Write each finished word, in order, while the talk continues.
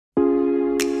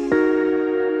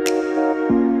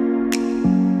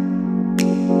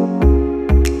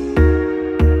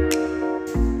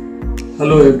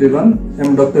Hello everyone, I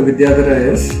am Dr.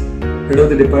 Vidyadhara S, Head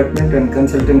of the Department and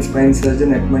Consultant Spine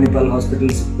Surgeon at Manipal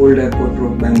Hospitals, Old Airport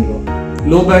Road, Bangalore.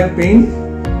 Low back pain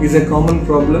is a common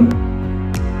problem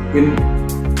in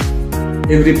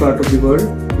every part of the world.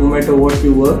 No matter what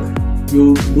you work,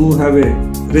 you do have a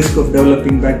risk of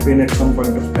developing back pain at some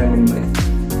point of time in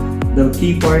life. The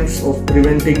key points of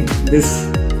preventing this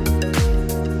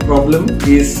problem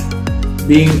is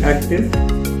being active,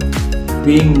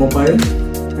 being mobile,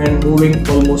 and moving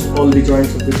almost all the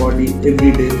joints of the body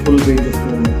every day, full range of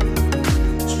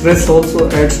movement. Stress also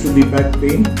adds to the back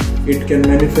pain. It can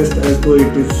manifest as though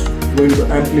it is going to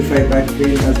amplify back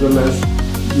pain, as well as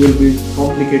you will be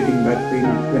complicating back pain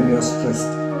when you are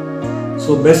stressed.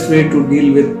 So best way to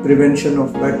deal with prevention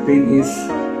of back pain is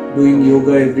doing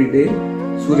yoga every day.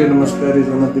 Surya Namaskar is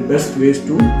one of the best ways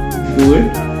to do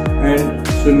it, and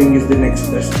swimming is the next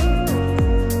best.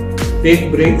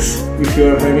 Take breaks if you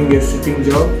are having a sitting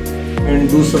job and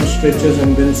do some stretches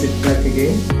and then sit back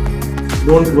again.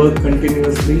 Don't work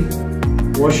continuously.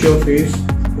 Wash your face,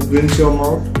 rinse your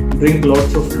mouth, drink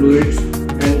lots of fluids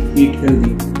and eat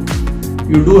healthy.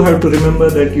 You do have to remember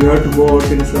that you have to go out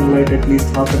in sunlight at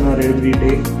least half an hour every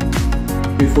day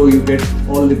before you get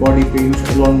all the body pains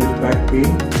along with back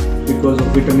pain because of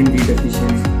vitamin D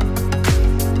deficiency.